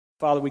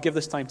Father, we give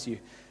this time to you.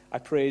 I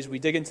pray as we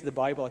dig into the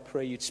Bible, I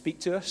pray you'd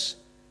speak to us.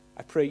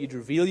 I pray you'd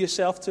reveal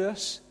yourself to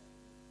us.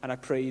 And I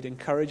pray you'd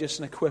encourage us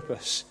and equip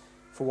us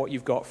for what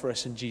you've got for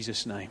us in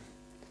Jesus' name.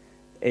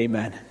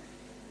 Amen.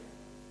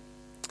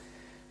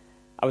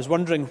 I was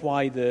wondering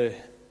why the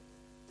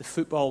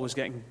football was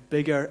getting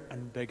bigger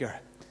and bigger.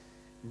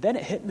 And then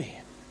it hit me.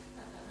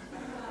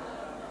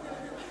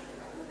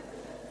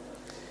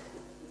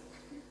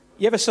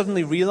 You ever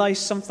suddenly realize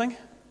something?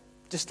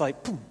 Just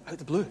like, boom, out of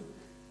the blue.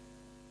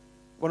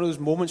 One of those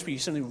moments where you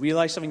suddenly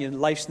realize something and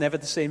life's never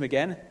the same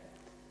again.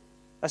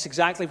 That's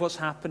exactly what's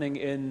happening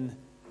in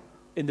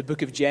the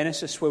book of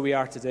Genesis where we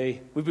are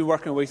today. We've been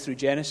working our way through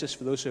Genesis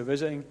for those who are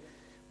visiting.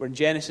 We're in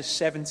Genesis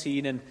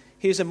 17, and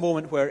here's a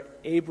moment where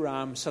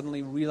Abraham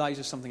suddenly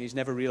realizes something he's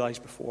never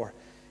realized before.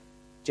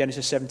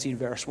 Genesis 17,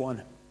 verse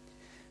 1.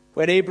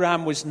 When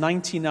Abraham was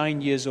 99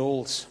 years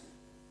old,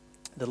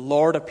 the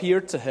Lord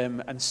appeared to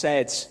him and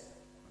said,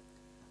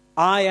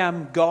 I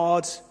am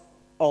God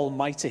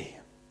Almighty.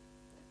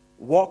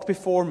 Walk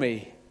before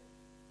me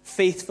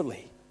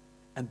faithfully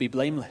and be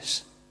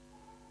blameless.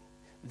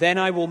 Then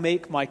I will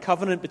make my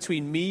covenant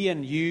between me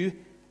and you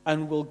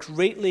and will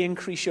greatly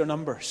increase your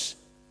numbers.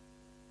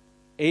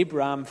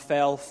 Abraham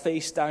fell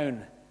face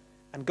down,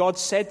 and God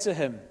said to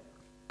him,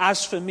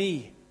 As for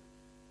me,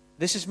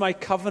 this is my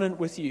covenant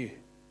with you.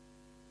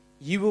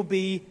 You will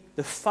be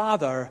the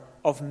father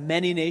of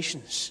many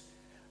nations.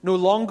 No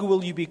longer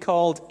will you be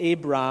called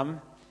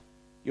Abram.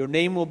 Your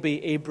name will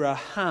be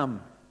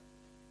Abraham.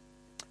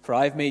 For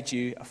I have made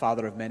you a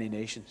father of many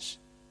nations.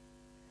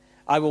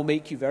 I will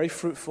make you very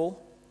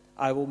fruitful.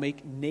 I will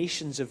make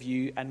nations of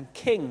you, and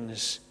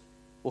kings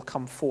will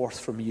come forth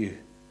from you.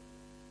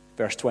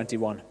 Verse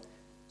 21.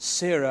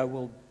 Sarah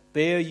will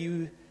bear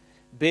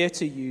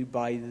to you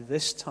by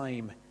this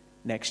time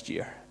next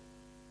year.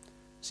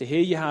 So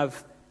here you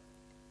have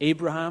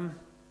Abraham,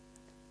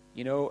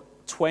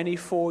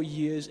 24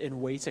 years in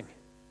waiting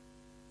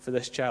for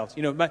this child.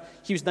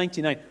 He was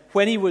 99.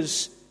 When he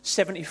was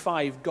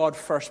 75, God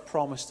first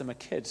promised him a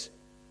kid.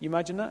 You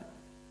imagine that?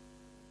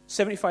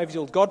 75 years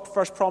old, God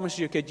first promised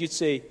you a kid, you'd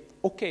say,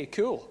 okay,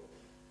 cool.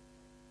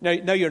 Now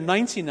you're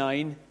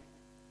 99,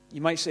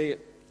 you might say,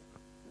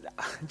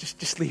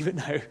 just leave it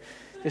now.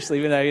 Just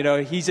leave it now.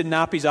 He's in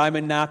nappies, I'm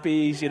in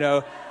nappies,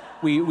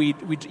 we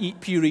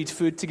eat pureed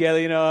food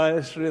together,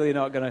 it's really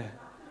not going to...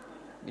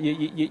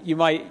 You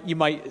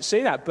might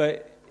say that,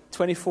 but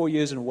 24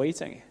 years in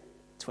waiting.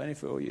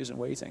 24 years in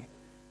waiting.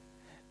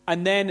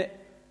 And then,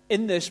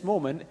 in this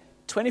moment,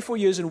 24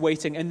 years in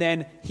waiting, and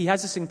then he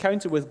has this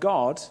encounter with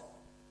God,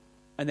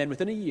 and then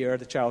within a year,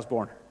 the child's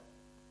born.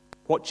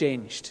 What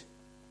changed?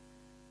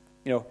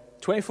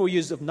 24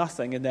 years of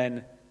nothing, and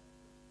then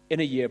in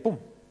a year, boom.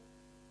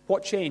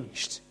 What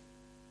changed?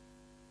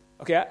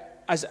 Okay,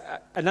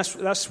 and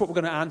that's what we're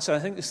going to answer. I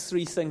think there's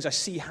three things I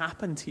see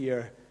happened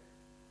here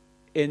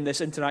in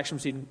this interaction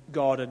between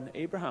God and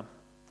Abraham.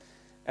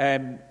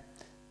 The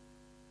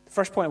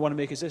first point I want to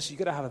make is this: you've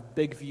got to have a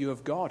big view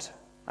of God.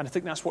 And I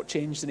think that's what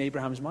changed in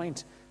Abraham's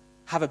mind.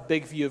 Have a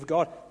big view of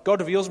God. God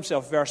reveals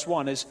himself, verse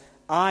 1, as,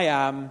 I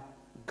am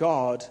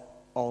God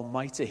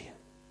Almighty.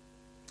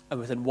 And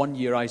within 1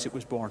 year, Isaac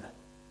was born.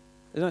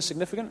 Isn't that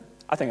significant?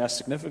 I think that's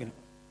significant.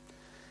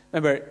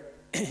 Remember,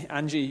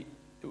 Angie,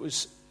 it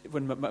was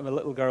when my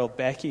little girl,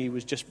 Becky, she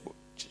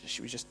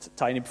was just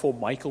tiny before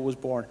Michael was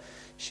born.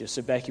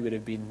 So Becky would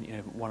have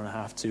been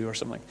 1.5, 2 or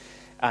something.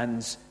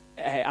 And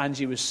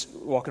Angie was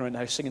walking around the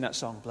house singing that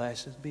song,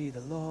 Blessed be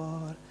the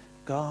Lord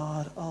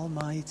God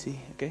Almighty.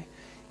 Okay?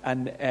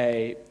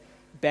 And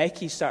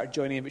Becky started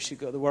joining in, but she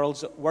got the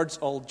words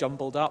all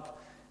jumbled up.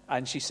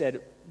 And she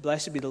said,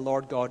 Blessed be the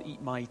Lord God,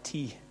 eat my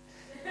tea.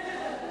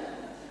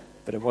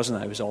 But it wasn't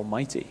that, it was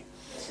Almighty.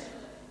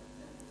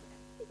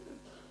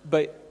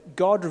 But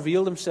God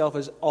revealed himself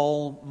as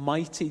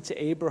Almighty to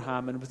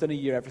Abraham, and within a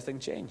year everything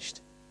changed.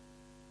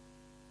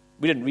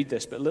 We didn't read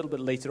this, but a little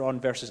bit later on,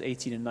 verses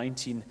 18 and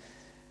 19,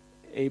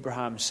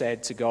 Abraham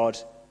said to God,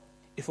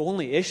 If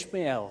only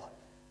Ishmael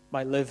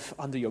might live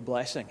under your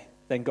blessing.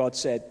 Then God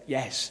said,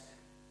 Yes,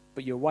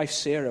 but your wife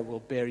Sarah will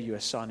bear you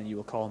a son, and you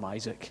will call him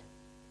Isaac.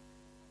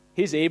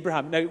 Here's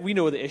Abraham. Now, we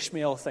know the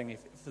Ishmael thing.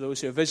 For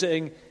those who are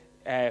visiting,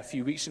 a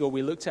few weeks ago,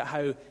 we looked at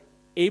how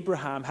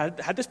Abraham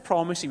had this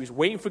promise. He was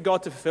waiting for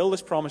God to fulfill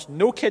this promise.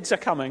 No kids are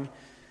coming.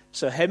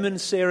 So him and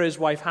Sarah, his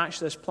wife, hatched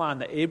this plan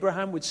that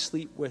Abraham would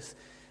sleep with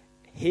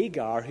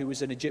Hagar, who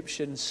was an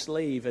Egyptian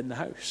slave in the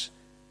house.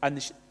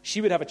 And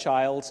she would have a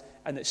child,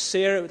 and that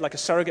Sarah, like a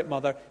surrogate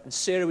mother, and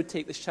Sarah would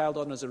take this child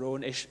on as her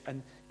own,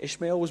 and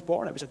Ishmael was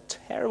born. It was a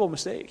terrible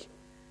mistake,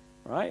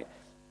 right?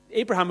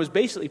 Abraham was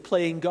basically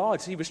playing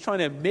God. He was trying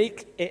to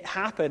make it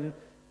happen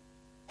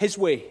his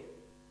way.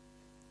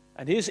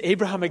 And here's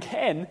Abraham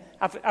again,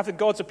 after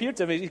God's appeared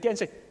to him, he's again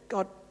saying,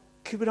 God,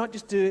 could we not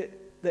just do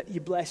it that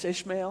you bless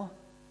Ishmael?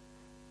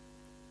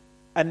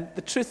 And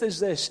the truth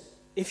is this: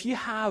 if you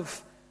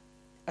have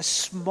a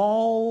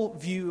small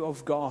view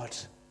of God,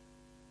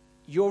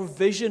 your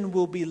vision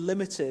will be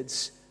limited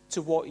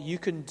to what you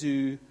can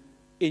do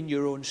in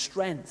your own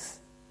strength.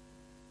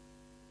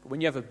 But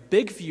when you have a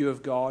big view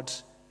of God,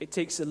 it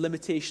takes the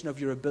limitation of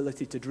your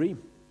ability to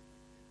dream.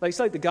 Like, it's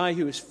like the guy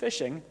who was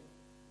fishing,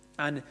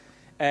 and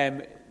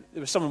there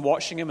was someone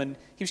watching him, and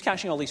he was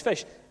catching all these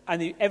fish.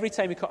 And every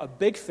time he caught a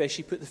big fish,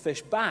 he put the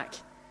fish back.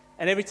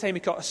 And every time he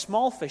caught a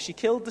small fish, he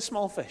killed the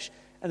small fish.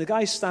 And the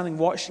guy's standing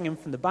watching him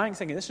from the bank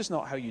thinking, this is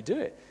not how you do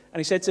it. And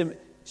he said to him,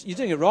 you're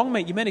doing it wrong,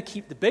 mate. You meant to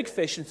keep the big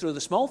fish and throw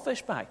the small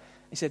fish back.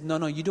 He said,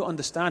 no, you don't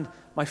understand.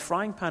 My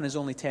frying pan is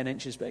only 10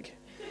 inches big.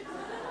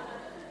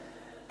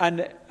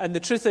 And the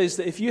truth is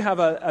that if you have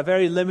a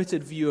very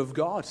limited view of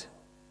God,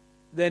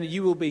 then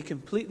you will be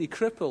completely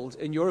crippled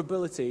in your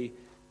ability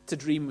to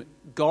dream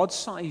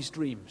God-sized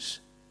dreams.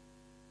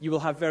 You will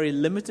have very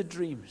limited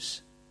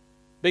dreams.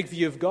 Big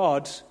view of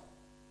God,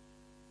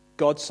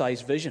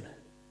 God-sized vision.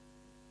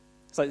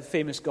 It's like the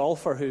famous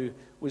golfer who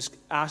was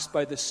asked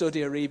by the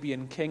Saudi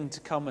Arabian king to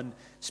come and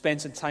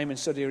spend some time in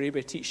Saudi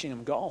Arabia teaching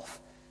him golf.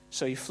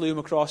 So he flew him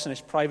across in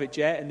his private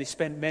jet, and they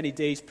spent many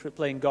days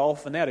playing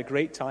golf, and they had a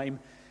great time.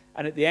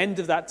 And at the end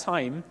of that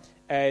time,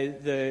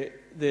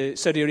 the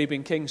Saudi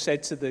Arabian king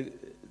said to the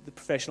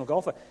professional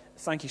golfer,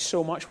 thank you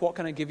so much. What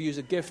can I give you as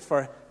a gift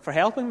for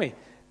helping me?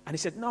 And he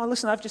said, no,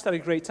 listen, I've just had a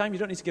great time. You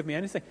don't need to give me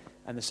anything.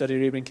 And the Saudi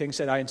Arabian king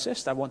said, I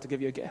insist. I want to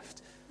give you a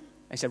gift.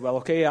 I said, well,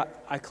 okay,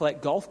 I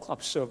collect golf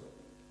clubs, so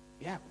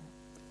yeah,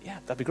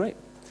 that'd be great.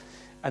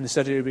 And the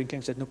Saudi Arabian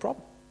king said, no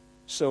problem.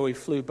 So he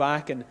flew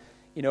back, and,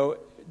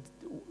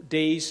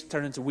 days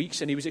turned into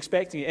weeks, and he was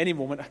expecting at any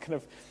moment a kind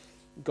of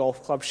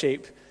golf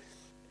club-shaped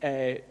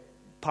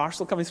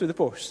parcel coming through the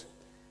post.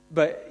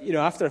 But,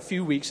 after a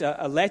few weeks,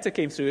 a letter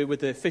came through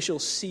with the official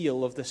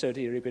seal of the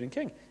Saudi Arabian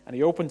king. And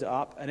he opened it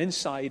up, and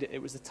inside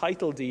it was the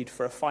title deed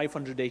for a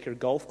 500-acre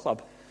golf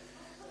club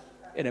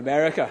in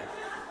America.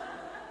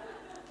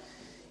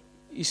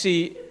 You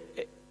see,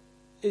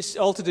 it's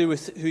all to do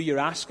with who you're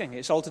asking.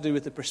 It's all to do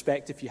with the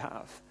perspective you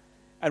have.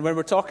 And when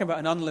we're talking about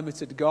an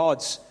unlimited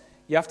God,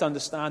 you have to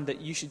understand that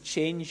you should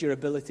change your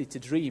ability to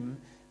dream,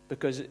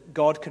 because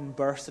God can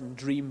birth and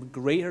dream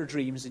greater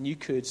dreams than you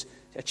could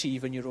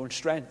achieve in your own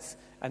strength.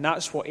 And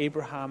that's what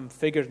Abraham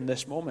figured in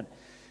this moment.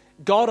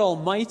 God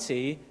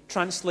Almighty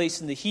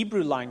translates in the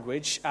Hebrew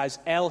language as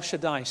El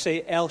Shaddai.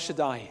 Say El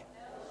Shaddai. El Shaddai.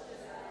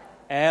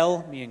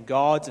 El meaning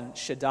God, and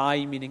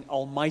Shaddai meaning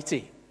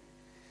Almighty.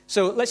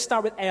 So let's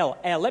start with El.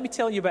 Let me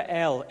tell you about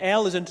El.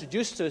 El is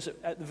introduced to us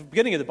at the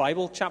beginning of the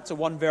Bible, chapter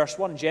 1, verse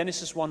 1,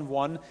 Genesis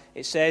 1:1.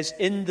 It says,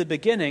 in the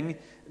beginning,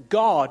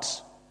 God,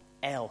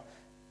 El.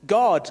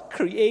 God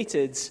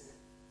created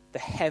the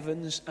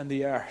heavens and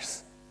the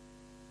earth.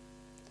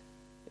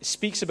 It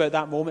speaks about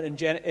that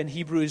moment in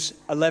Hebrews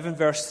 11,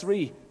 verse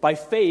 3. By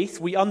faith,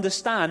 we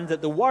understand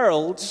that the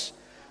worlds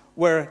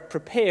were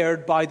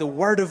prepared by the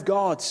word of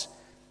God,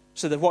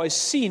 so that what is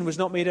seen was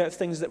not made out of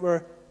things that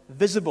were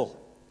visible.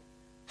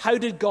 How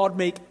did God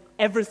make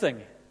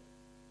everything?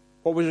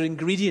 What were the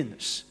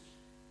ingredients?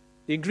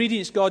 The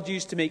ingredients God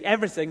used to make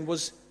everything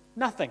was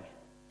nothing.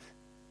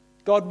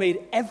 God made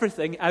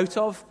everything out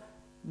of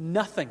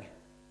nothing.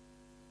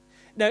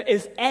 Now,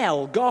 if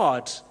El,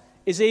 God,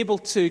 is able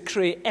to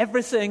create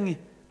everything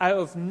out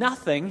of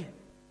nothing,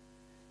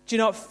 do you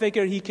not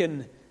figure he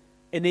can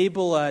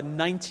enable a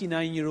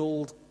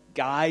 99-year-old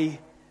guy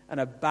and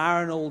a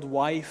barren old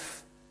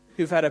wife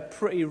who've had a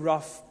pretty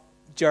rough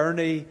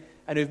journey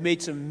and who've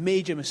made some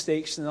major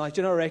mistakes in their life?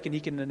 Do you not reckon he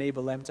can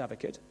enable them to have a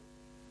kid?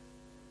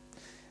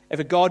 If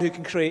a God who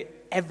can create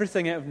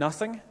everything out of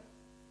nothing,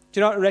 do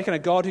you not reckon a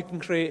God who can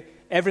create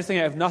everything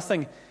out of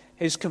nothing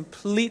is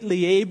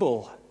completely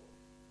able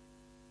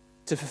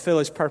to fulfill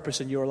his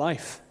purpose in your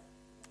life?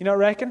 You not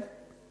reckon?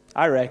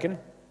 I reckon.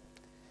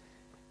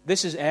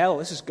 This is El,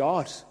 this is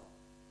God.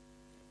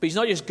 But he's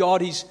not just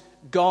God, he's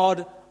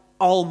God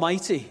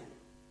Almighty.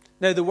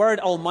 Now, the word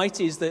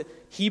Almighty is the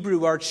Hebrew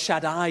word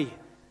Shaddai.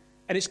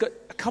 And it's got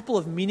a couple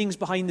of meanings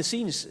behind the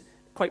scenes,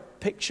 quite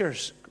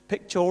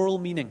pictorial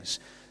meanings.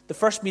 The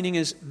first meaning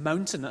is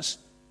mountainous.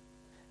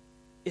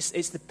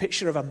 It's the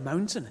picture of a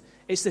mountain.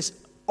 It's this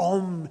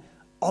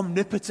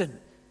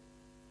omnipotent,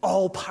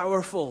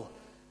 all-powerful,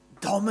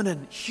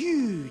 dominant,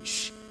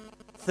 huge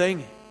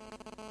thing.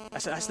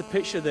 That's the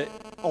picture that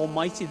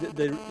Almighty,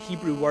 the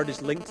Hebrew word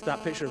is linked to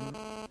that picture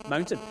of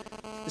mountain.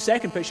 The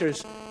second picture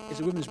is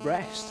a woman's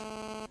breast.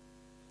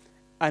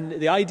 And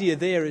the idea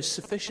there is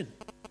sufficient.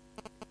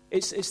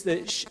 It's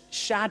the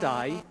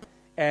Shaddai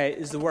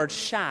is the word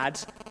shad,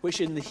 which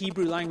in the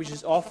Hebrew language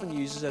is often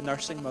used as a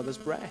nursing mother's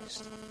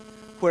breast,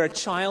 where a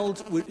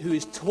child who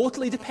is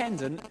totally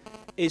dependent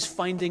is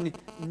finding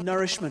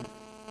nourishment.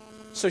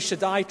 So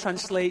Shaddai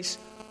translates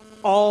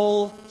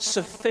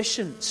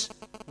all-sufficient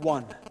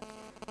one.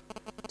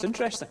 It's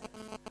interesting.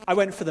 I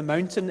went for the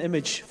mountain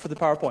image for the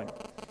PowerPoint.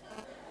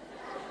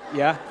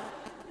 Yeah.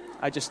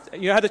 I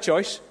had a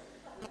choice.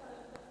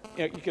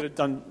 You could have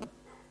done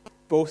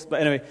both,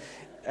 but anyway.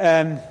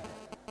 I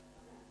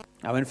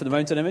went for the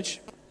mountain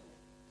image.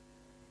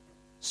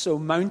 So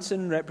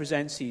mountain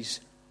represents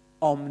he's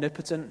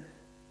omnipotent,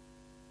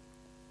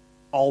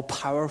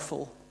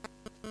 all-powerful.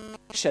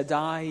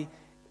 Shaddai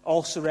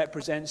also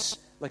represents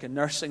like a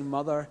nursing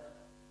mother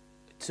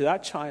to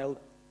that child,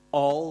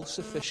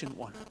 all-sufficient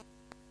one.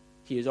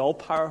 He is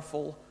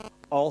all-powerful,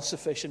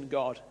 all-sufficient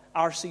God.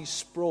 R.C.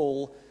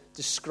 Sproul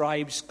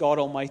describes God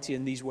Almighty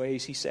in these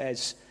ways. He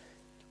says,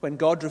 when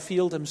God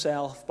revealed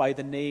himself by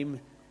the name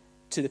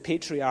to the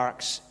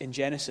patriarchs in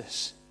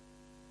Genesis,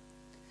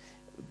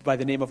 by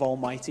the name of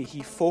Almighty,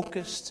 he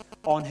focused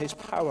on his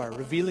power,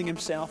 revealing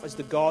himself as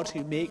the God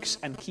who makes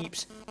and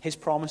keeps his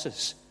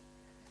promises.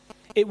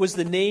 It was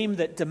the name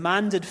that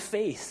demanded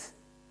faith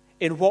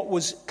in what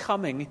was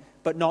coming,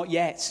 but not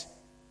yet.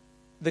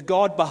 The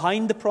God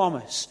behind the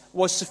promise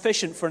was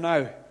sufficient for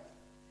now,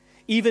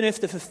 even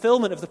if the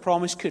fulfillment of the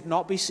promise could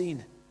not be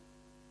seen.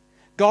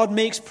 God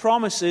makes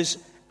promises,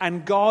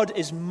 and God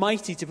is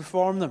mighty to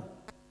perform them.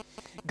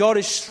 God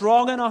is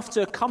strong enough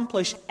to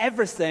accomplish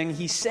everything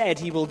he said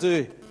he will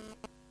do.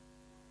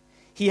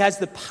 He has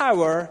the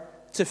power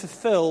to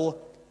fulfill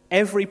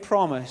every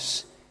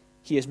promise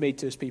he has made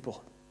to his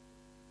people.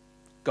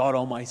 God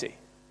Almighty.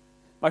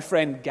 My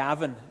friend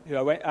Gavin, who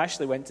I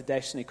actually went to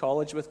Destiny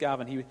College with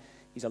Gavin,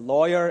 he's a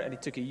lawyer, and he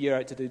took a year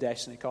out to do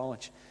Destiny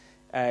College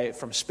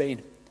from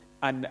Spain.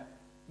 And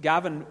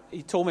Gavin,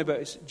 he told me about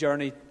his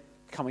journey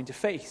coming to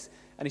faith.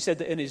 And he said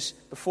that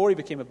before he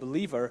became a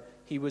believer,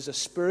 he was a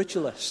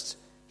spiritualist.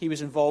 He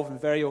was involved in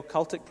very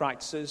occultic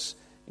practices,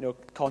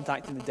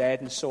 contacting the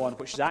dead and so on,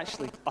 which is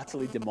actually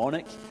utterly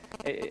demonic.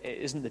 It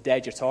isn't the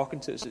dead you're talking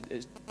to.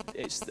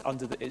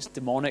 It's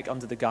demonic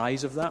under the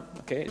guise of that.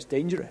 Okay, it's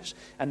dangerous.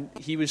 And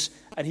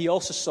he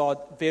also saw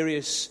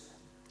various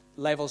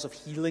levels of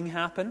healing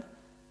happen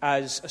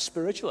as a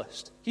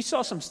spiritualist. He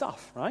saw some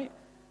stuff, right?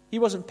 He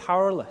wasn't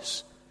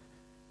powerless.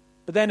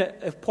 But then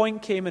a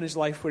point came in his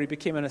life where he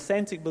became an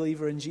authentic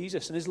believer in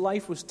Jesus, and his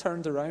life was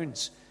turned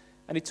around.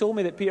 And he told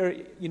me that, Peter,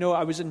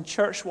 I was in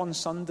church one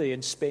Sunday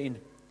in Spain,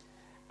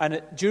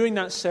 and during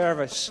that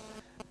service,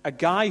 a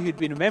guy who'd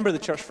been a member of the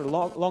church for a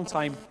long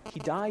time, he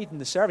died in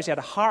the service. He had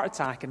a heart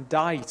attack and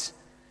died.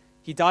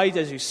 He died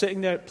as he was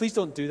sitting there. Please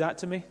don't do that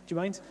to me. Do you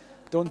mind?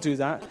 Don't do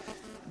that.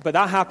 But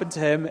that happened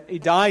to him. He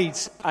died,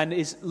 and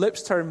his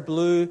lips turned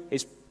blue.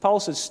 His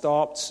pulse had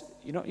stopped.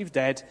 He was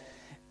dead.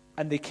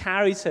 And they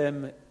carried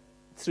him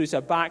through to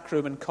a back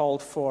room and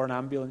called for an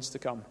ambulance to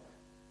come.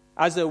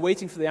 As they were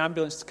waiting for the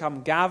ambulance to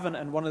come, Gavin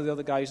and one of the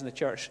other guys in the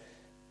church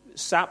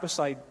sat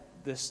beside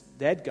this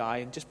dead guy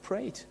and just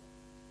prayed.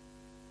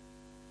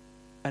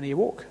 And he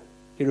awoke.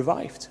 He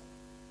revived.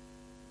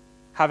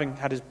 Having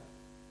had his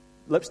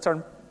lips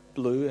turned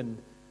blue and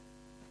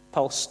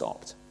pulse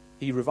stopped,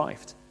 he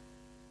revived.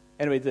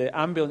 Anyway, the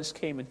ambulance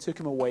came and took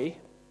him away,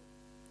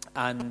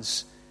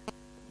 and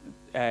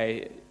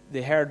they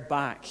heard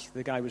back.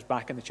 The guy was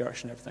back in the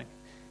church and everything.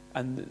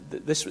 And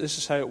this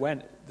is how it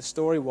went. The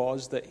story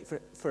was that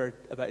for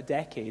about a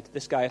decade,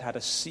 this guy had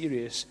a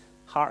serious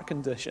heart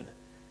condition.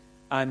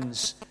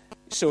 And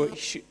so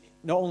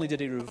not only did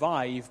he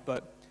revive,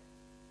 but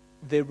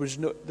there was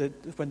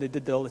when they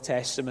did all the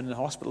tests in the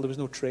hospital, there was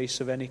no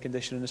trace of any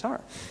condition in his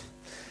heart.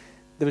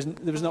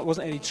 Wasn't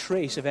any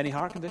trace of any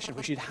heart condition,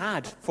 which he'd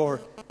had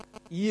for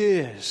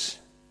years.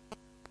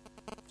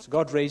 So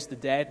God raised the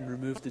dead and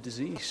removed the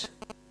disease.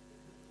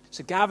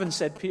 So Gavin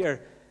said,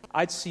 Peter,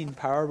 I'd seen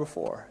power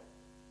before,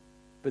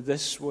 but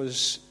this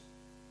was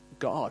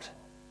God,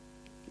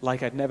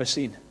 like I'd never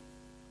seen.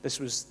 This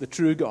was the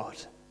true God.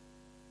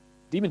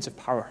 Demons have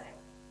power.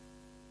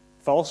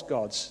 False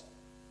gods,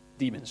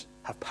 demons,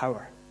 have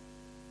power.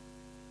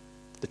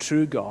 The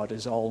true God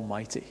is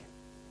almighty.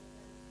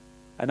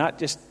 And that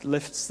just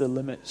lifts the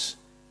limits.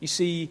 You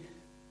see,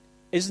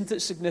 isn't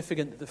it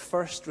significant that the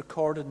first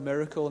recorded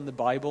miracle in the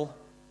Bible,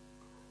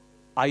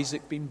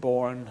 Isaac being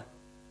born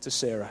to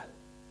Sarah,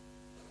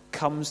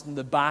 comes in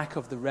the back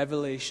of the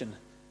revelation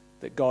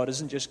that God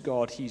isn't just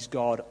God, he's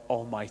God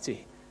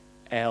Almighty,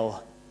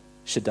 El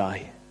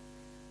Shaddai.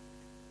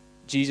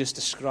 Jesus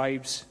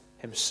describes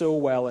him so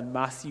well in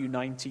Matthew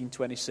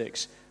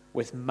 19:26.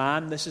 With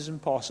man this is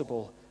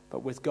impossible,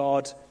 but with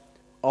God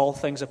all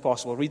things are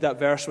possible. Read that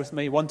verse with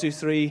me. 1, 2,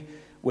 3.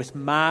 With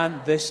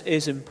man this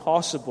is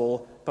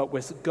impossible, but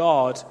with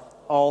God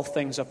all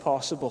things are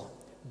possible.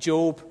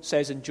 Job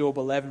says in Job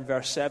 11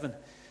 verse 7,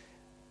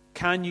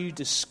 can you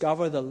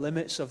discover the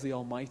limits of the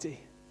Almighty?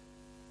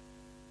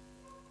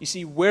 You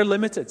see, we're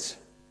limited,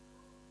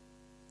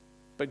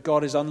 but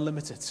God is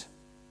unlimited.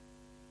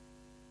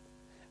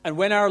 And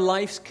when our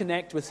lives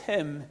connect with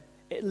Him,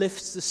 it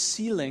lifts the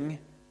ceiling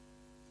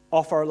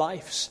of our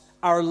lives.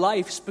 Our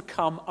lives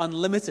become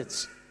unlimited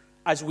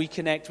as we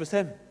connect with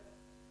Him.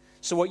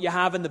 So what you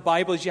have in the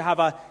Bible is you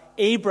have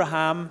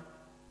Abraham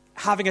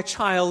having a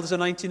child as a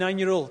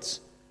 99-year-old.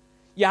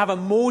 You have a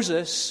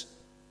Moses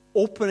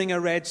opening a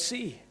Red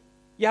Sea.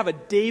 You have a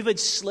David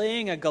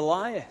slaying a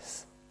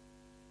Goliath.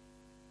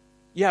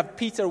 You have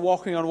Peter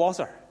walking on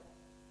water.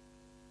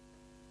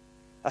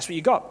 That's what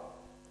you got.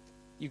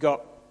 You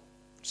got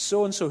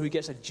so-and-so who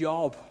gets a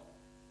job.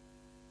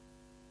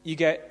 You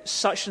get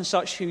such and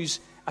such who's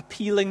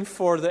appealing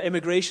for the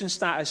immigration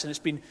status,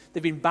 and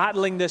they've been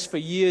battling this for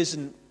years,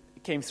 and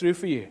it came through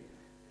for you.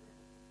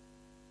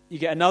 You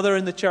get another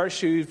in the church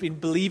who's been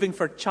believing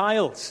for a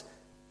child,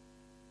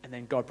 and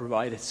then God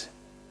provided.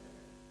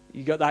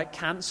 You got that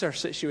cancer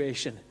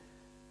situation,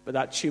 but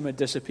that tumor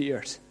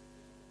disappeared.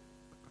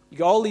 You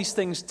got all these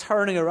things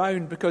turning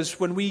around, because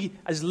when we,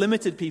 as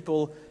limited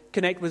people,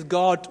 connect with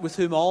God, with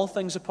whom all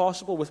things are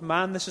possible, with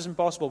man this is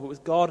impossible, but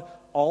with God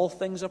all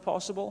things are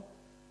possible,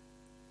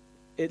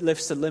 it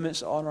lifts the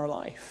limits on our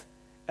life.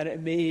 And it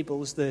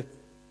enables the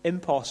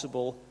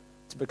impossible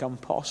to become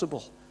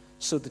possible.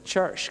 So the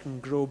church can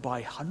grow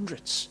by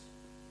hundreds,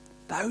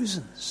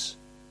 thousands.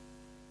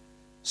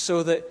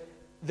 So that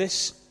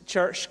this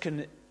church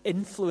can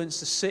influence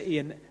the city,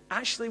 and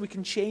actually we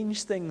can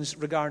change things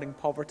regarding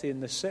poverty in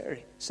this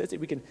city.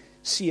 We can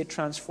see it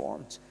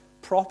transformed.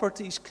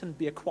 Properties can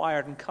be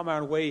acquired and come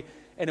our way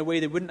in a way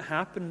that wouldn't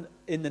happen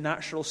in the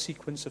natural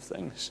sequence of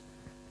things,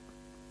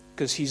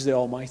 because he's the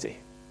Almighty.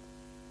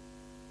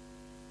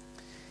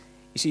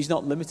 You see, he's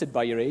not limited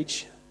by your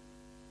age.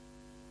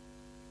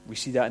 We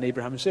see that in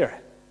Abraham and Sarah.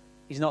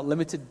 He's not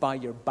limited by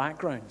your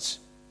backgrounds.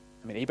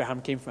 I mean,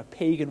 Abraham came from a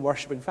pagan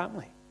worshipping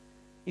family.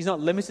 He's not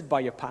limited by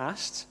your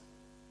past.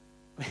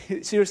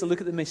 Seriously,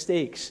 look at the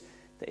mistakes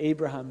that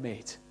Abraham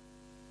made.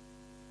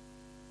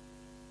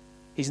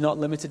 He's not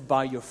limited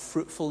by your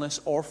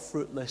fruitfulness or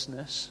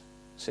fruitlessness.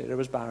 Sarah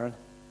was barren.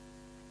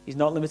 He's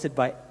not limited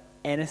by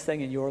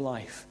anything in your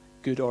life,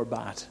 good or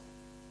bad.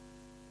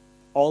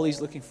 All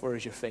he's looking for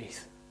is your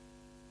faith.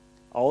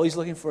 All he's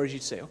looking for is you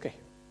to say, okay,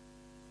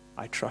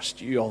 I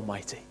trust you,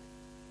 Almighty.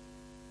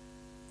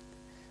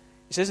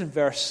 He says in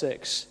verse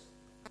 6,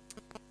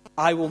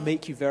 I will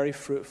make you very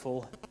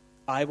fruitful.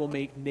 I will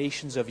make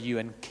nations of you,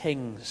 and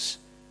kings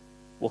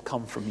will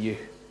come from you.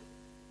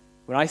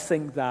 When I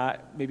think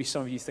that, maybe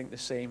some of you think the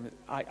same,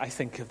 I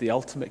think of the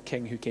ultimate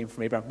king who came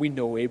from Abraham. We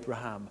know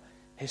Abraham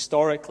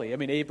historically. I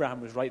mean, Abraham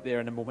was right there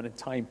in a moment in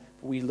time.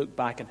 But we look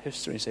back in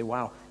history and say,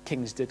 wow,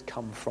 kings did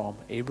come from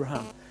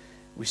Abraham.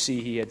 We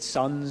see he had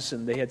sons,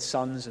 and they had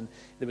sons, and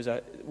there was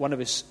one of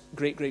his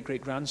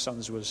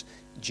great-great-great-grandsons was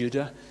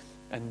Judah,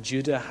 and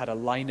Judah had a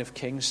line of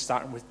kings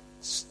starting with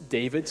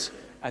David,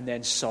 and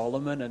then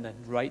Solomon, and then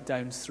right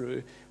down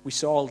through. We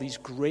saw all these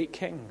great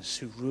kings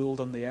who ruled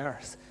on the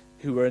earth,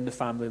 who were in the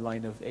family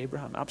line of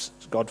Abraham.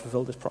 God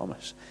fulfilled his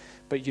promise.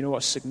 But you know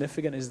what's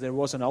significant is there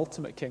was an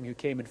ultimate king who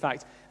came. In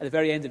fact, at the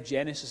very end of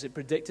Genesis, it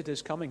predicted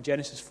his coming.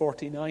 Genesis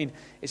 49,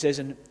 it says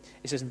in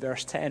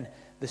verse 10,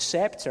 the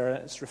scepter,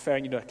 it's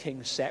referring to a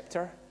king's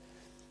scepter,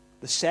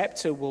 the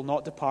scepter will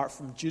not depart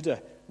from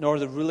Judah, nor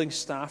the ruling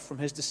staff from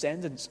his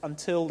descendants,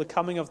 until the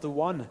coming of the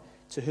one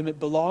to whom it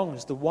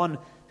belongs, the one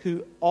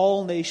who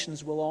all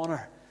nations will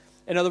honor.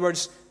 In other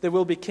words, there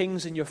will be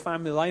kings in your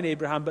family line,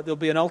 Abraham, but there'll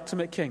be an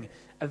ultimate king.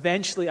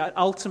 Eventually, an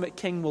ultimate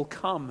king will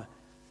come.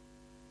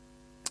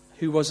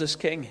 Who was this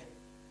king?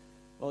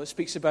 Well, it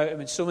speaks about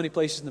him in so many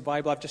places in the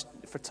Bible. I've just,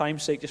 for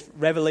time's sake, just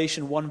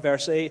Revelation 1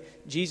 verse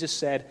 8, Jesus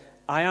said,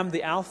 I am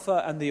the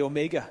Alpha and the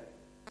Omega,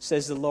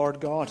 says the Lord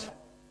God,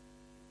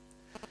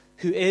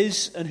 who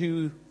is and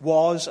who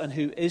was and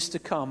who is to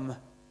come,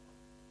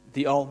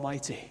 the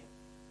Almighty.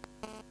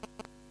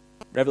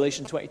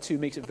 Revelation 22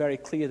 makes it very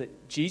clear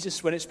that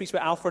Jesus, when it speaks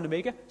about Alpha and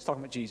Omega, it's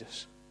talking about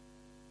Jesus.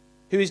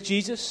 Who is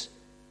Jesus?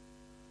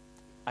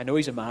 I know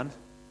he's a man.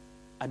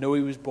 I know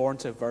he was born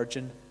to a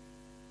virgin.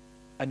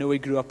 I know he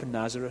grew up in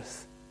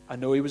Nazareth. I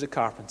know he was a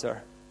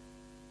carpenter.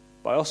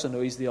 But I also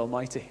know he's the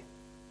Almighty.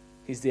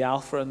 He's the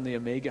Alpha and the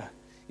Omega.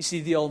 You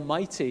see, the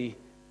Almighty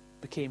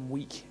became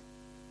weak.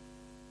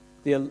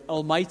 The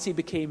Almighty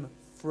became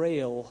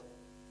frail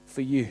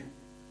for you.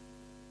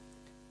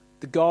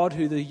 The God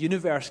who the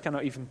universe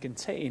cannot even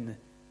contain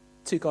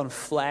took on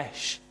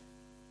flesh,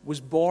 was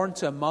born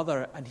to a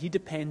mother, and he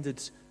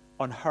depended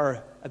on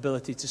her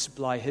ability to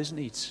supply his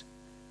needs.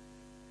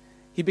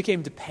 He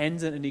became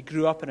dependent, and he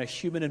grew up in a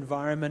human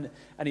environment,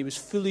 and he was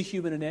fully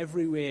human in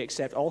every way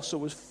except also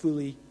was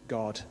fully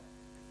God.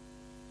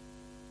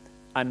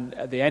 And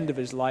at the end of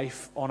his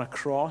life on a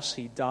cross,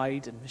 he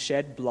died and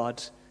shed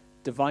blood,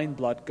 divine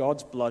blood,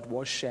 God's blood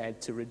was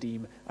shed to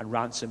redeem and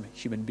ransom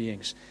human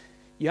beings.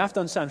 You have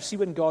to understand, see,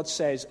 when God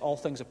says all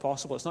things are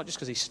possible, it's not just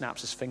because he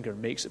snaps his finger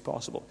and makes it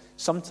possible.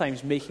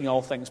 Sometimes making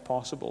all things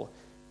possible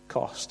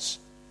costs.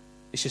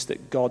 It's just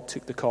that God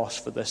took the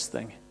cost for this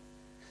thing.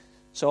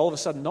 So all of a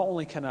sudden, not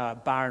only can a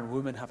barren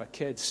woman have a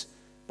kid,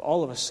 but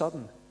all of a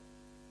sudden,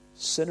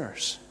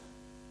 sinners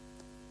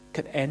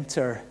can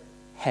enter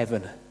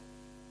heaven.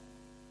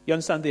 You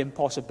understand the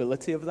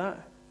impossibility of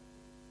that?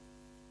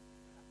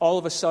 All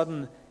of a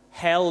sudden,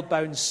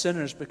 hell-bound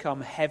sinners become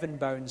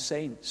heaven-bound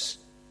saints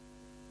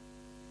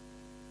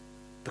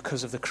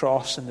because of the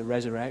cross and the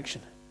resurrection.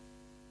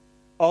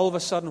 All of a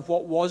sudden,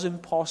 what was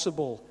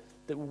impossible,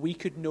 that we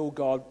could know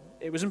God,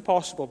 it was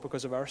impossible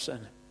because of our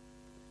sin.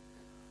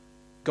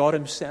 God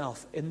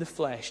himself, in the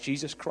flesh,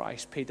 Jesus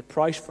Christ, paid the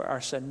price for our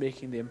sin,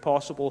 making the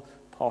impossible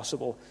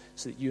possible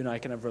so that you and I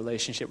can have a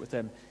relationship with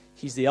him.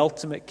 He's the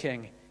ultimate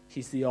king.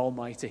 He's the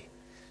Almighty.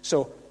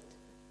 So,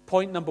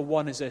 point number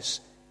one is this.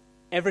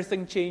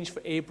 Everything changed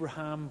for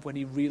Abraham when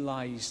he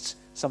realized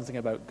something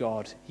about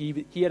God.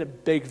 He had a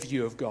big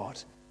view of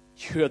God.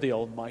 You are the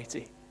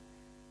Almighty.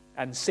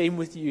 And same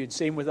with you, and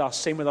same with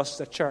us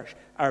as a church,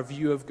 our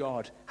view of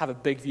God. Have a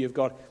big view of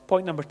God.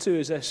 Point number 2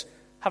 is this: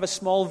 have a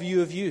small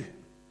view of you.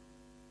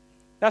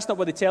 That's not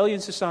what they tell you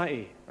in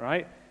society,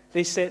 right?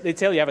 They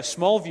tell you have a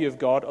small view of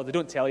God, or they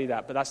don't tell you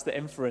that, but that's the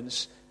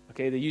inference.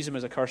 Okay, they use them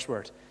as a curse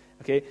word.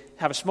 Okay,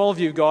 have a small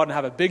view of God and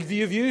have a big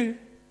view of you.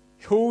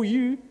 Oh,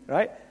 you,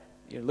 right?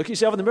 You look at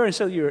yourself in the mirror and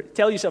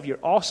tell yourself you're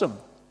awesome,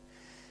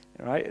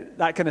 right?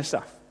 That kind of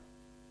stuff.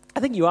 I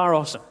think you are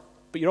awesome,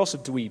 but you're also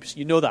dweebs.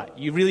 You know that.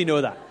 You really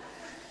know that.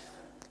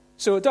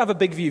 So don't have a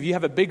big view of you.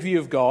 Have a big view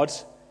of God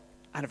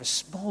and have a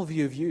small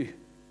view of you.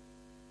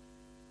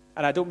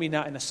 And I don't mean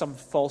that in some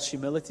false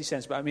humility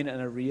sense, but I mean it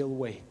in a real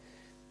way.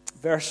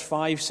 Verse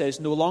 5 says,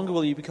 "No longer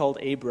will you be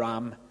called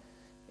Abram,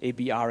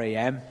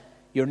 A-B-R-A-M.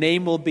 Your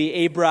name will be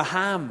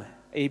Abraham,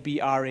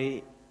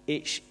 A-B-R-A-H-A-M.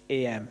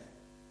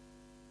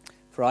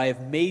 For I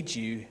have made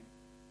you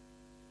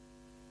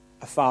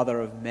a father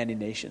of many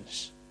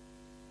nations."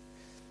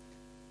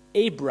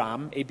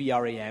 Abram,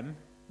 A-B-R-A-M,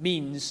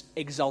 means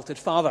exalted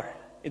father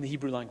in the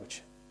Hebrew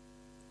language.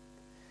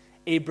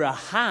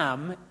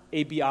 Abraham,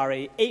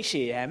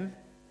 A-B-R-A-H-A-M,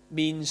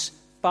 means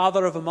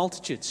father of a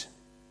multitude.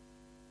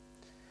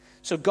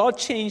 So God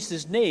changed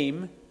his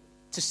name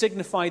to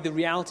signify the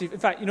reality. In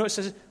fact, it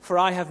says, "For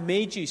I have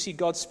made you." See,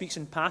 God speaks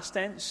in past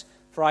tense.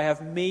 "For I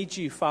have made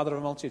you father of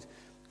a multitude."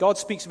 God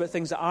speaks about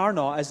things that are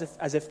not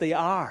as if they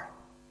are.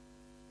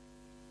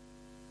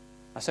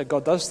 That's how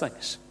God does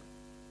things.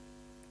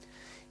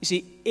 You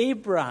see,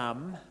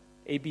 Abraham,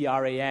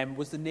 A-B-R-A-M,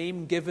 was the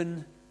name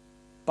given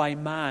by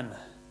man.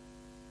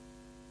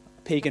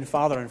 A pagan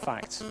father, in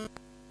fact.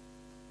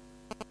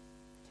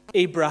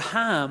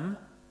 Abraham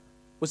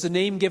was the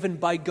name given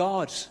by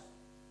God,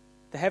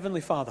 the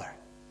Heavenly Father.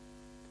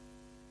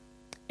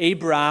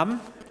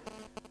 Abraham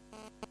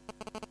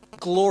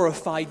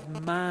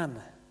glorified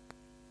man.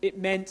 It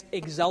meant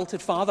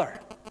exalted father.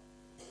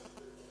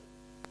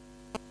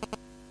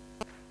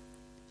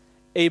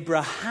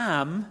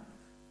 Abraham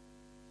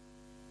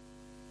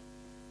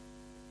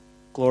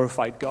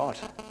glorified God,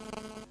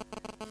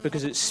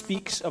 because it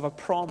speaks of a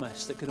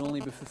promise that could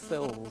only be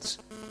fulfilled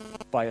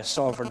by a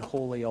sovereign,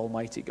 holy,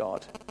 almighty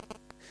God.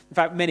 In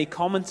fact, many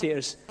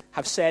commentators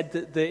have said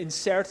that the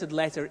inserted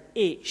letter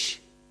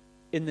H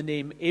in the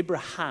name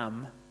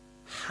Abraham,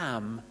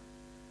 Ham,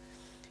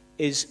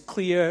 is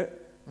clear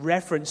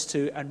reference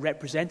to and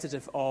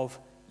representative of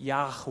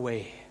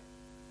Yahweh.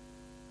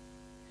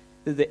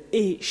 The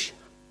H,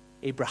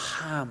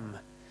 Abraham,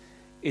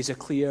 is a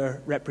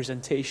clear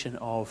representation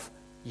of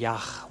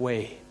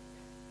Yahweh,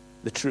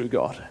 the true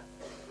God.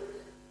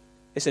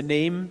 It's a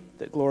name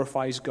that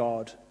glorifies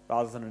God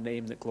rather than a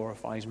name that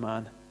glorifies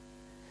man.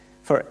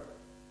 For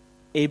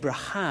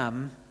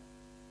Abraham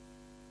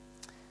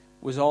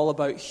was all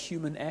about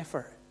human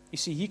effort. You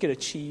see, he could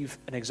achieve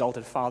an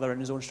exalted father in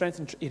his own strength,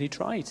 and he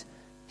tried.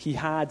 He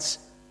had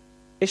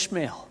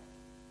Ishmael.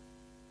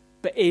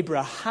 But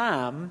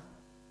Abraham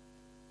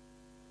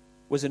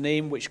was a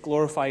name which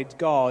glorified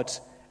God,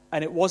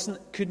 and it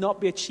could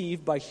not be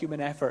achieved by human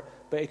effort,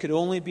 but it could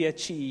only be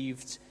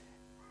achieved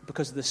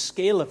because of the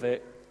scale of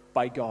it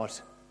by God.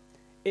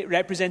 It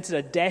represented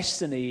a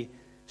destiny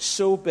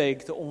so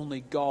big that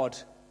only God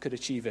could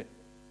achieve it.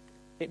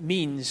 It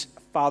means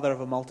father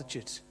of a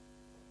multitude.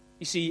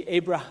 You see,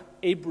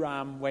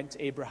 Abraham went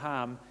to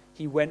Abraham.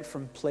 He went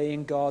from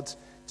playing God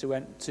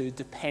to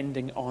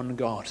depending on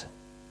God.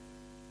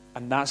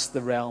 And that's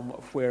the realm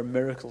of where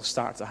miracles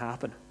start to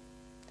happen.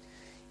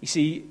 You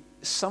see,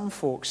 some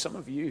folks, some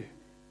of you,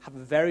 have a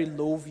very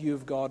low view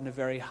of God and a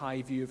very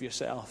high view of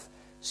yourself.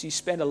 So you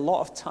spend a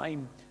lot of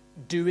time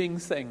doing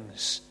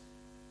things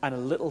and a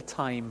little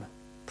time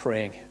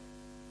praying.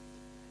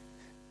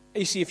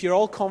 You see, if you're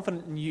all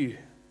confident in you,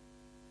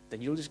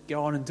 then you'll just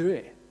go on and do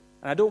it.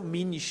 And I don't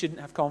mean you shouldn't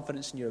have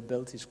confidence in your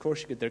abilities. Of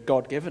course you could. They're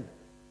God-given.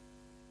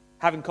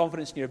 Having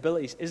confidence in your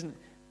abilities isn't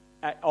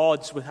at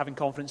odds with having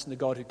confidence in the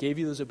God who gave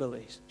you those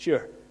abilities.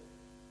 Sure.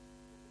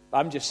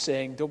 I'm just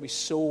saying, don't be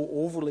so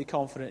overly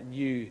confident in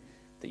you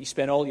that you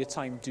spend all your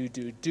time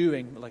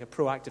doing, like a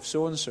proactive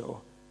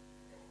so-and-so.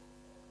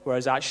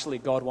 Whereas actually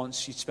God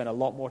wants you to spend a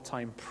lot more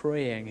time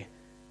praying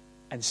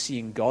and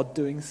seeing God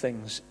doing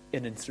things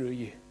in and through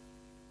you.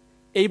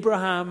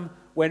 Abraham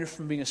went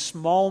from being a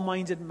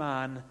small-minded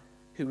man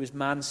who was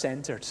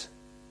man-centered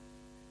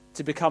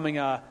to becoming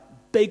a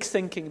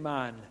big-thinking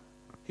man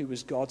who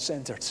was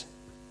God-centered.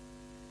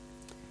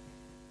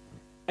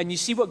 And you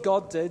see what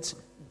God did?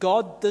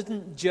 God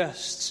didn't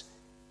just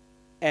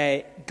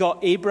got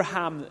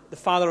Abraham, the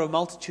father of a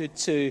multitude,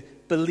 to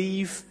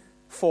believe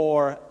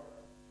for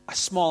a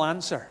small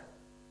answer,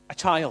 a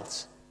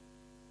child.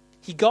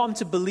 He got him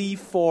to believe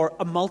for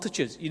a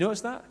multitude. You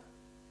notice that?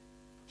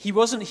 He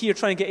wasn't here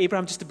trying to get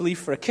Abraham just to believe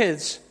for a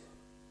kid.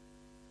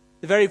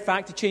 The very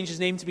fact he changed his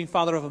name to being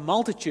father of a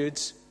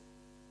multitude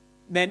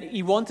meant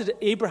he wanted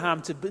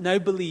Abraham to now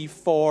believe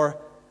for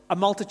a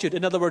multitude.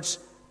 In other words,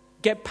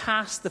 get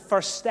past the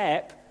first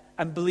step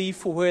and believe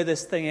for where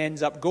this thing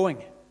ends up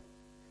going.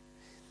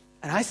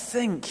 And I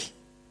think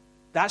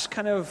that's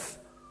kind of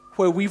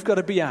where we've got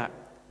to be at.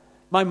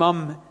 My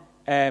mum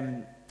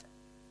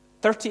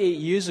 38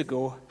 years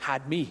ago,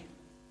 had me.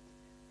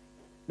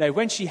 Now,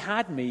 when she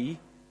had me,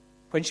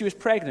 when she was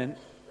pregnant,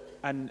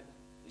 and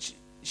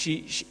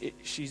she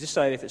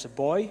decided if it's a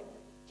boy,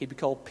 he'd be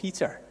called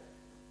Peter,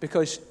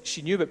 because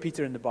she knew about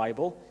Peter in the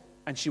Bible,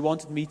 and she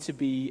wanted me to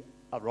be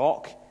a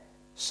rock,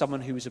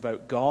 someone who was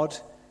about God,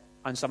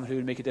 and someone who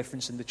would make a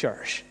difference in the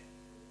church.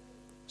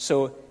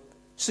 So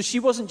she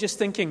wasn't just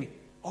thinking,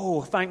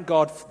 oh, thank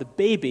God for the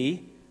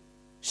baby.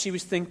 She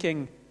was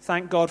thinking,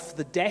 thank God for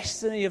the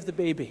destiny of the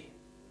baby.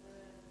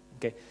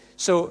 Okay,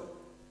 so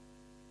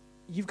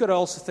you've got to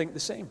also think the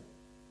same.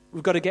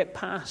 We've got to get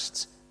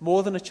past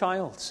more than a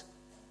child,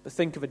 but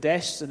think of a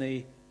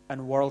destiny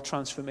and world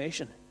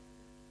transformation.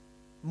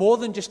 More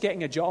than just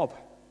getting a job.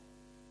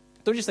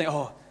 Don't just think,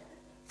 oh,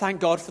 thank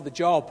God for the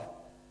job.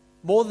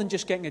 More than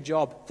just getting a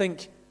job,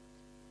 think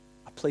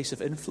a place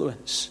of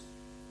influence.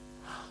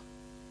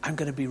 I'm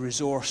going to be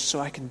resourced so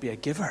I can be a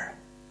giver.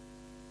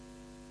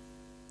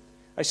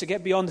 I should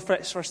get beyond the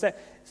first step.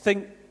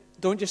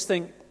 Don't just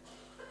think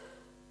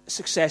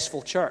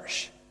successful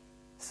church.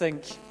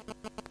 Think,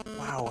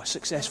 wow, a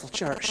successful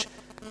church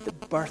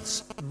that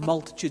births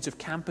multitudes of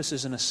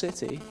campuses in a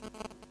city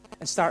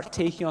and start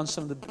taking on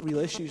some of the real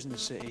issues in the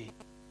city,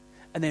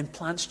 and then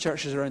plants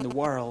churches around the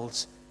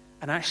world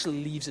and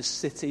actually leaves a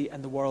city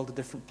and the world a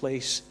different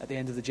place at the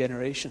end of the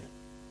generation.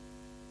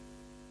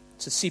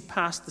 So see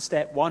past the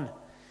step one.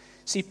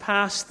 See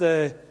past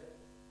that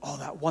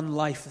one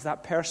life, if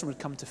that person would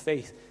come to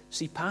faith.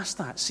 See past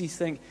that.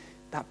 Think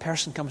that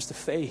person comes to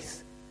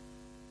faith.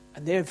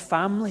 And their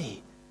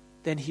family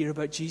then hear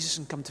about Jesus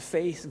and come to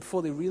faith. And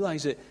before they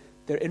realize it,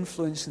 they're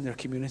influencing their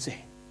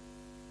community.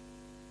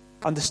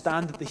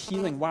 Understand that the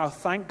healing, wow,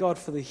 thank God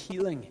for the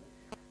healing.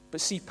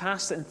 But see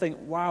past it and think,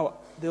 wow,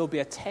 there'll be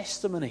a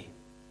testimony.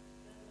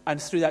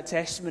 And through that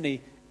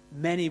testimony,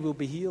 many will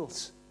be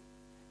healed.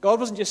 God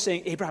wasn't just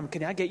saying, Abraham,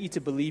 can I get you to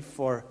believe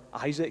for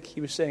Isaac?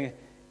 He was saying,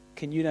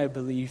 can you now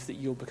believe that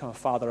you'll become a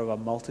father of a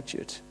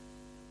multitude?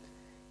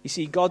 You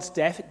see, God's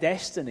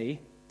destiny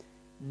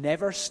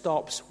never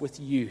stops with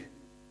you.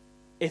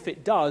 If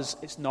it does,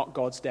 it's not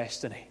God's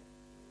destiny.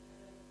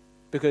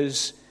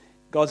 Because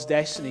God's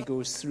destiny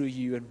goes through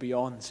you and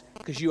beyond.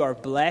 Because you are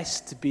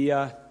blessed to be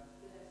a...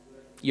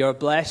 You're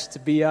blessed to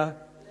be a...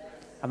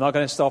 I'm not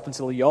going to stop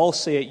until you all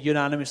say it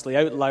unanimously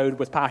out loud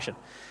with passion.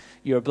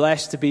 You're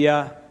blessed to be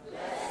a...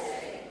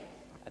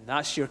 And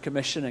that's your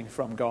commissioning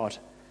from God.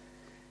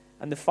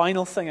 And the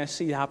final thing I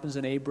see happens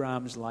in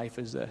Abraham's life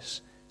is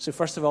this. So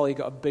first of all, he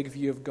got a big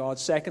view of God.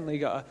 Secondly, he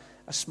got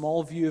a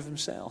small view of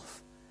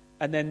himself.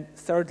 And then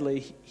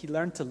thirdly, he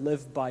learned to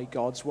live by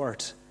God's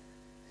word.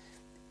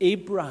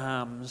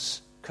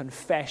 Abraham's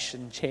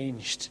confession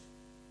changed.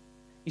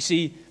 You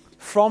see,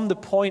 from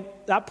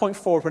that point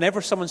forward,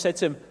 whenever someone said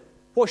to him,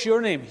 what's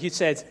your name? He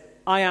said,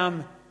 I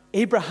am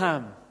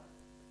Abraham.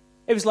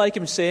 It was like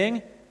him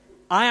saying,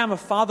 I am a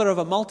father of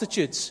a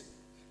multitude.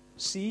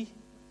 See?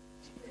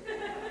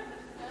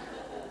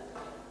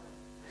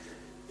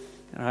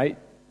 All right?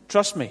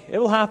 Trust me, it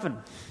will happen.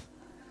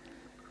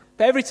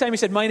 But every time he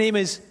said, my name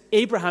is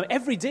Abraham,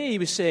 every day he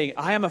was saying,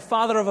 I am a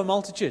father of a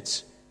multitude.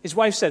 His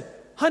wife said,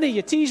 honey,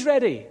 your tea's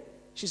ready.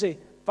 She'd say,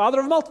 father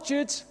of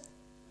multitudes.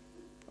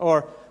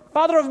 Or,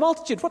 father of a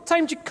multitude, what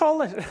time did you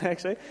call it?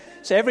 Actually.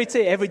 So every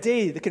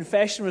day, the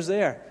confession was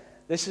there.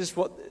 This is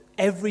what,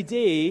 every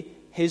day,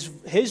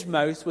 his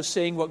mouth was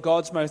saying what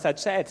God's mouth had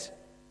said.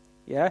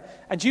 Yeah?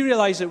 And you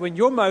realize that when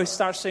your mouth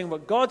starts saying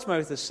what God's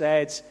mouth has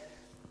said,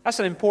 that's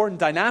an important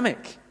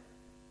dynamic.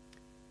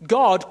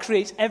 God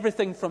creates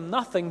everything from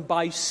nothing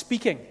by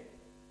speaking.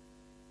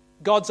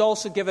 God's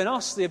also given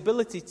us the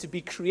ability to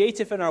be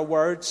creative in our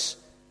words.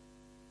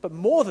 But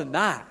more than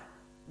that,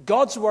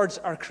 God's words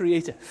are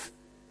creative.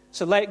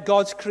 So let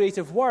God's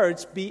creative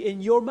words be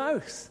in your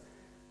mouth.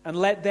 And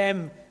let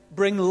them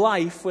bring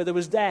life where there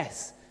was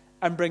death.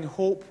 And bring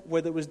hope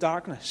where there was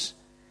darkness.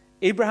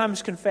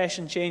 Abraham's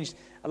confession changed.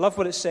 I love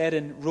what it said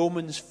in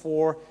Romans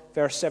 4,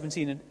 verse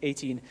 17 and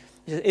 18.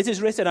 It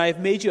is written, I have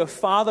made you a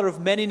father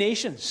of many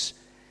nations,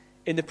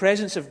 in the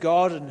presence of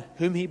God in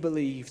whom he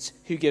believed,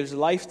 who gives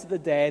life to the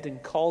dead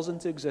and calls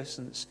into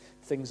existence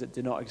things that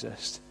do not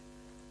exist.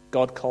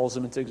 God calls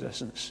them into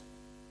existence.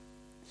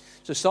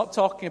 So stop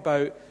talking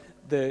about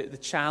the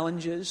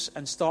challenges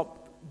and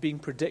stop being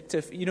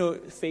predictive. You know,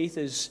 faith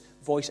is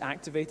voice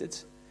activated.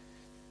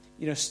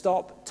 You know,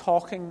 stop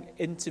talking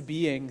into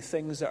being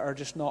things that are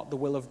just not the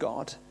will of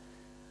God.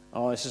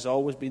 Oh, this has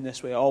always been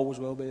this way, always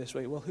will be this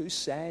way. Well, who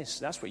says?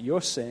 That's what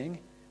you're saying.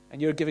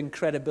 And you're giving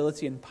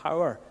credibility and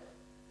power.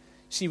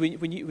 See,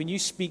 when you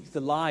speak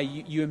the lie,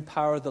 you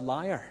empower the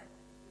liar.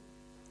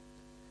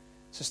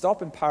 So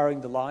stop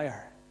empowering the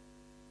liar,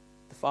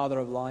 the father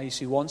of lies,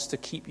 who wants to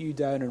keep you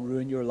down and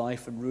ruin your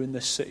life and ruin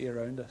this city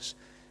around us.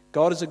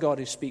 God is a God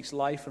who speaks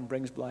life and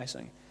brings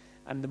blessing.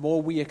 And the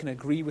more we can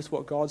agree with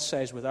what God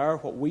says with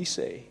what we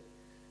say,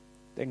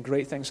 then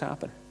great things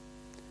happen.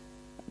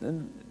 And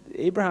then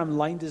Abraham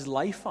lined his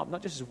life up,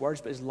 not just his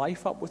words, but his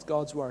life up with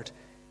God's word.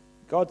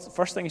 God, the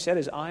first thing he said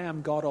is, I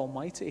am God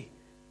Almighty.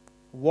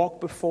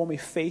 Walk before me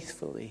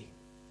faithfully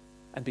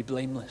and be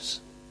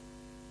blameless.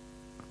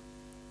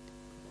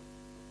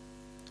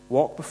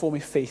 Walk before me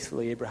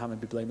faithfully, Abraham,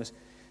 and be blameless.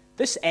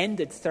 This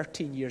ended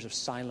 13 years of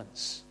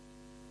silence.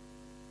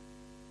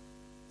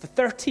 For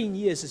 13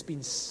 years has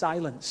been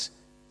silence.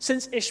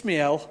 Since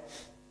Ishmael,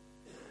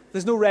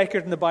 there's no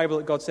record in the Bible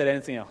that God said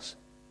anything else.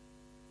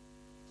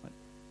 Like,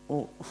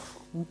 oh,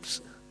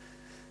 oops.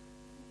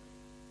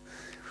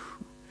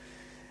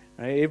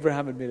 Right,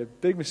 Abraham had made a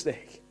big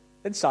mistake.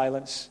 In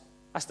silence.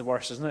 That's the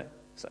worst, isn't it?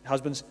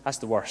 Husbands, that's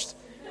the worst.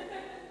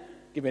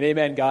 Give me an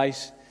amen,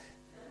 guys.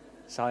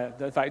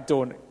 In fact,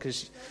 don't,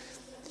 because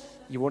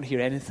you won't hear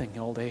anything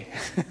all day.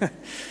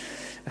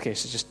 Okay,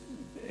 so just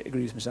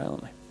agree with me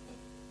silently.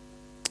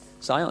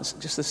 Silence,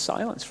 just the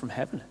silence from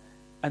heaven.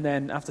 And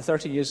then after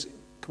 30 years,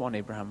 come on,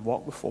 Abraham,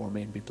 walk before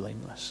me and be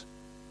blameless.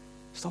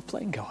 Stop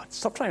playing God.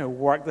 Stop trying to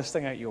work this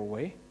thing out your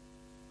way.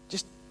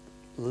 Just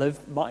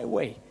live my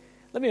way.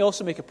 Let me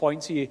also make a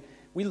point to you.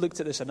 We looked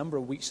at this a number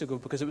of weeks ago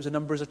because it was a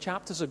number of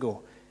chapters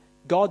ago.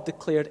 God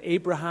declared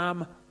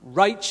Abraham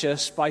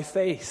righteous by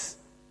faith.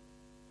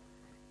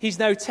 He's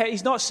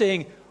not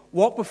saying,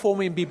 walk before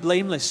me and be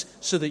blameless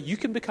so that you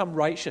can become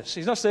righteous.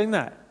 He's not saying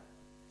that.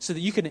 So that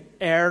you can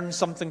earn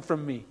something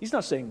from me. He's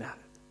not saying that.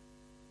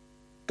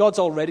 God's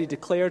already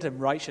declared him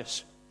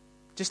righteous.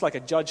 Just like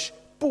a judge,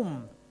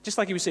 boom. Just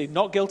like he would say,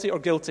 not guilty or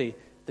guilty.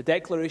 The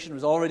declaration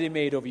was already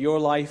made over your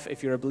life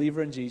if you're a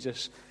believer in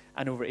Jesus,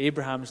 and over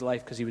Abraham's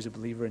life because he was a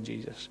believer in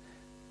Jesus.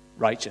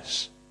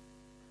 Righteous.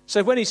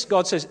 So when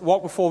God says,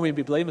 walk before me and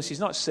be blameless, he's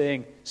not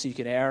saying so you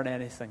can earn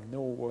anything.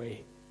 No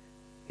way.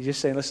 He's just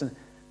saying, listen,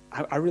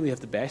 I really have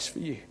the best for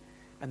you.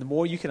 And the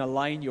more you can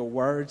align your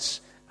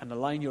words and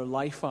align your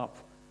life up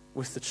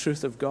with the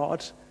truth of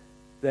God,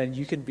 then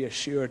you can be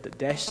assured that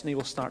destiny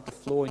will start to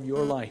flow in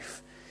your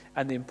life,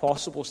 and the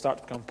impossible will start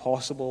to become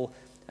possible,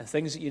 and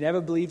things that you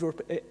never believed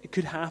it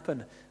could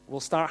happen will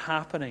start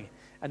happening.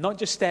 And not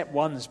just step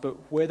ones, but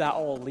where that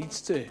all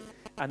leads to.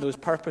 And those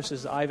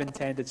purposes that I've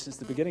intended since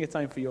the beginning of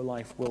time for your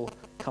life will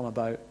come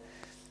about.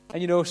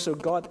 And so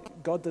God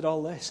did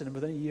all this, and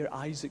within a year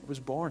Isaac was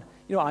born.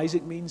 You know what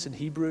Isaac means in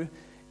Hebrew?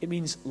 It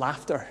means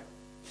laughter.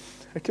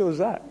 How cool is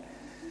that?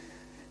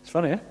 It's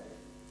funny, eh?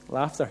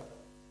 Laughter.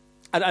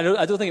 I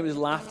don't think it was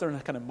laughter in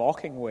a kind of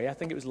mocking way. I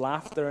think it was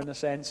laughter in the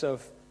sense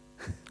of,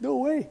 no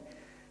way.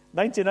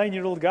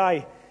 99-year-old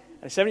guy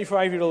and a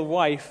 75-year-old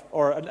wife,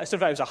 or it was a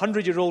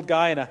 100-year-old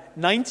guy and a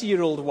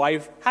 90-year-old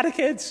wife had a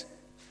kid.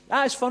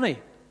 That is funny,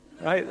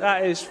 right?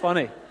 That is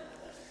funny.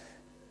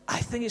 I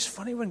think it's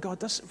funny when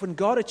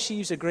God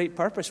achieves a great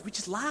purpose, we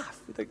just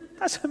laugh. We think,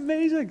 that's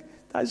amazing.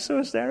 That's so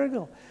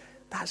hysterical.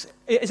 As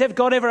if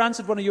God ever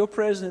answered one of your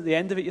prayers, and at the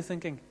end of it you're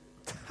thinking,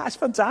 that's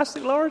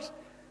fantastic, Lord.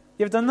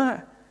 You've done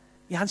that.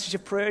 He answers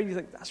your prayer, and you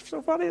think, that's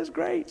so funny, it's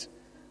great.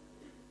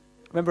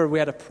 Remember, we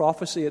had a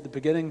prophecy at the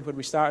beginning when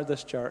we started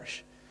this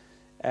church,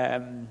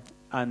 and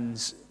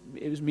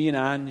it was me and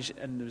Ange,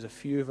 and there was a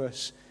few of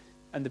us,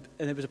 and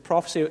it was a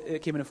prophecy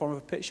that came in the form of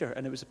a picture,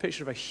 and it was a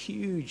picture of a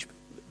huge,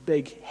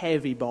 big,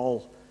 heavy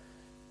ball,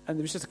 and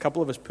there was just a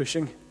couple of us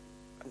pushing.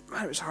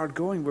 Man, it was hard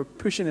going. We're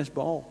pushing this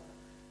ball,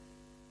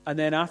 and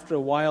then after a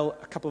while,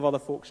 a couple of other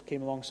folks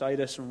came alongside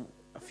us, and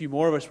a few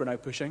more of us were now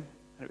pushing,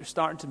 and it was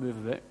starting to move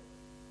a bit.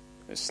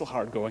 It's still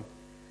hard going,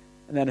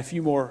 and then a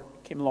few more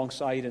came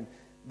alongside, and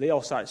they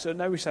all started. So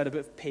now we had a bit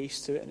of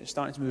pace to it, and it's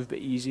starting to move a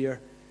bit easier.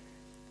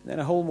 And then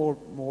a whole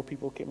more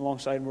people came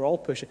alongside, and we're all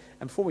pushing.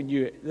 And before we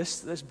knew it,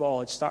 this ball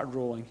had started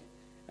rolling,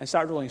 and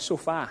started rolling so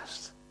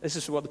fast. This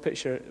is what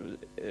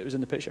it was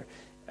in the picture.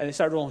 And it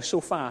started rolling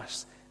so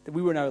fast that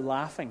we were now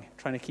laughing,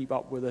 trying to keep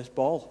up with this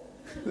ball.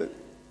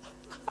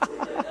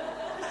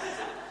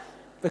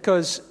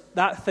 Because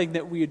that thing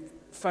that we had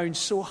found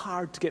so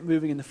hard to get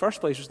moving in the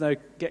first place was now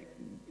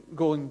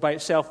going by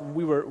itself, and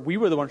we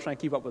were the ones trying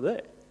to keep up with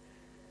it.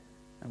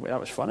 And that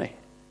was funny.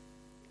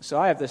 So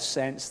I have this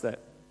sense that,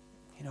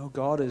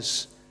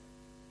 God's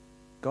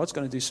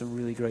going to do some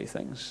really great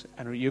things.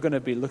 And you're going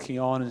to be looking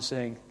on and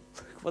saying,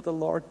 look what the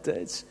Lord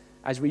did.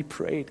 As we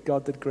prayed,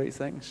 God did great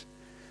things.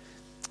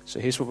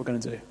 So here's what we're going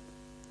to do.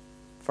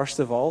 First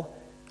of all,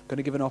 I'm going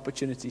to give an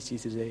opportunity to you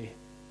today,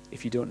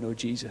 if you don't know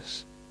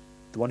Jesus,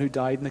 the one who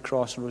died on the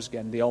cross and rose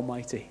again, the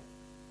Almighty.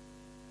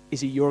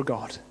 Is he your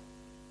God?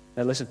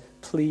 Now listen,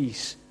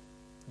 please,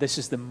 this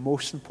is the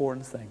most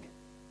important thing.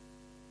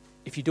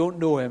 If you don't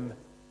know him,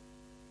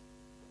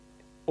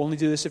 only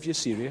do this if you're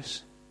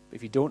serious. But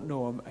if you don't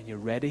know him and you're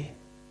ready,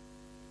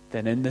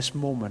 then in this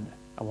moment,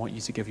 I want you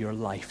to give your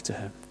life to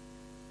him.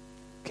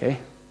 Okay?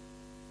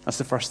 That's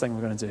the first thing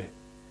we're going to do.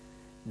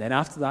 And then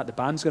after that, the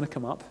band's going to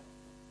come up.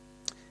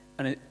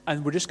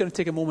 And we're just going to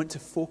take a moment to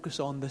focus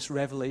on this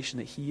revelation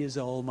that he is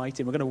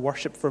Almighty. And we're going to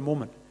worship for a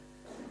moment.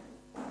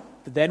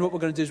 But then what we're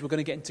going to do is we're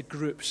going to get into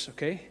groups,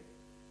 okay?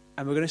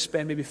 And we're going to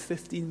spend maybe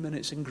 15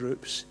 minutes in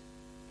groups.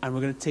 And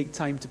we're going to take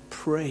time to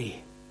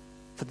pray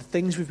for the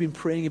things we've been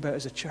praying about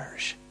as a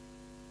church.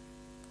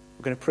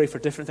 We're going to pray for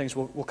different things.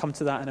 We'll come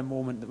to that in a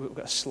moment. We've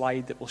got a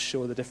slide that will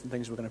show the different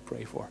things we're going to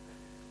pray for.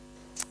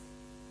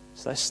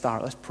 So let's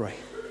start. Let's pray.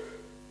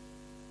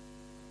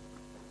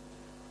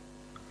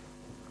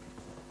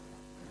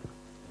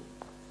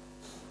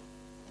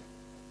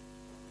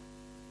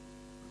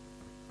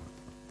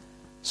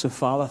 So,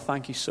 Father,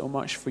 thank you so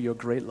much for your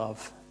great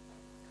love.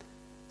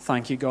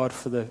 Thank you, God,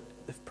 for the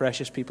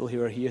precious people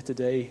who are here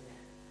today.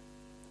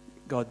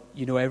 God,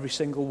 you know every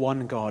single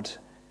one, God.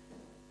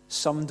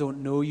 Some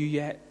don't know you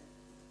yet.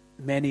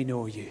 Many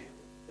know you.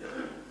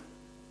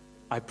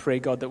 I pray,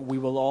 God, that we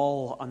will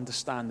all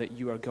understand that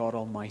you are God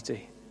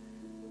Almighty,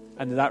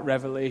 and that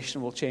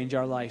revelation will change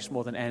our lives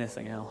more than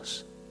anything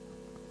else.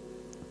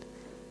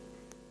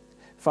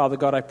 Father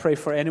God, I pray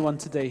for anyone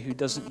today who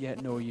doesn't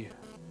yet know you.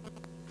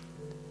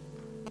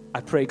 I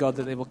pray, God,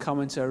 that they will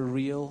come into a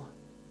real,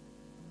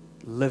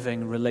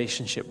 living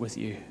relationship with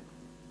you.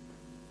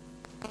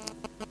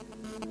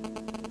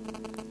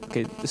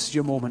 Okay, this is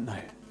your moment now.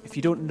 If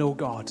you don't know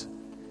God,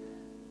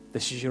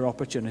 this is your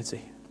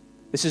opportunity.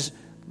 This is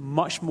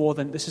much more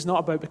than, this is not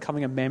about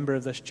becoming a member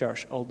of this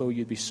church, although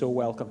you'd be so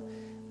welcome.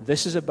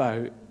 This is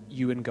about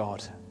you and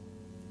God.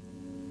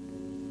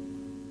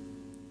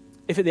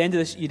 If at the end of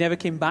this, you never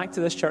came back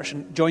to this church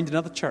and joined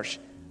another church,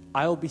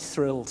 I'll be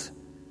thrilled.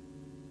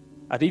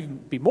 I'd even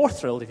be more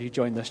thrilled if you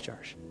joined this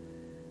church.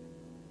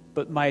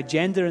 But my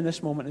agenda in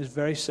this moment is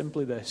very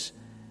simply this.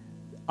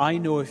 I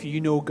know if you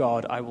know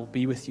God, I will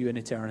be with you in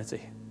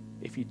eternity.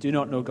 If you do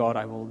not know God,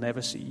 I will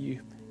never see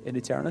you in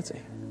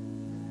eternity.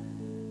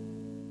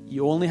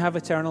 You only have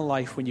eternal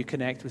life when you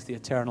connect with the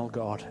eternal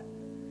God.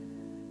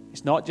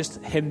 It's not just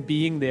him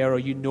being there or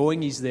you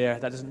knowing he's there.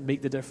 That doesn't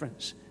make the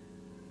difference.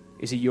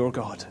 Is he your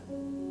God?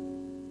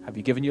 Have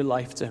you given your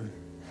life to him?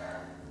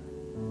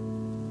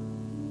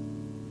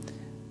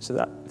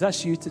 So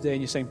that's you today,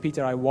 and you're saying,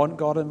 Peter, I want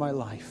God in my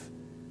life.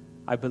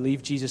 I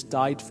believe Jesus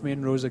died for me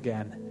and rose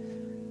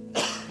again.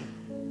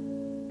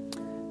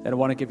 Then I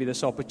want to give you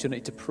this opportunity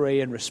to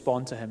pray and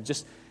respond to him.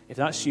 Just, if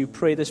that's you,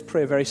 pray this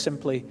prayer very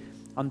simply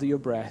under your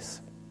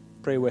breath.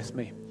 Pray with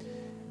me.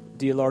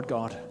 Dear Lord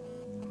God,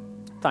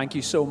 thank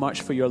you so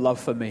much for your love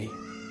for me.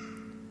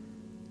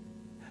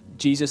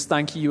 Jesus,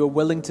 thank you. You were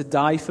willing to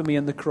die for me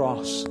on the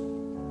cross.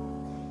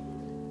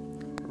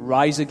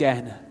 Rise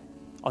again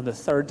on the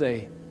third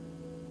day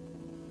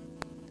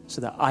so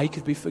that I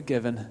could be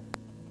forgiven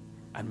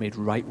and made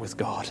right with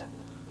God.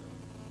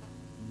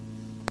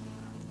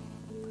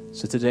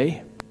 So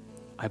today,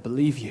 I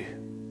believe you.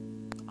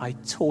 I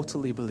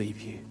totally believe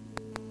you.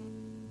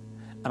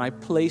 And I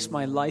place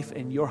my life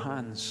in your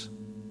hands.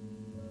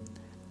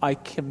 I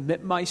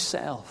commit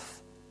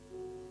myself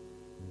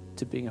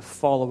to being a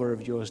follower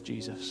of yours,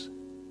 Jesus.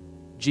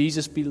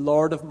 Jesus, be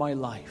Lord of my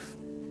life.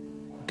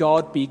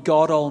 God, be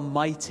God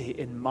Almighty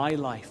in my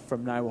life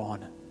from now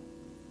on.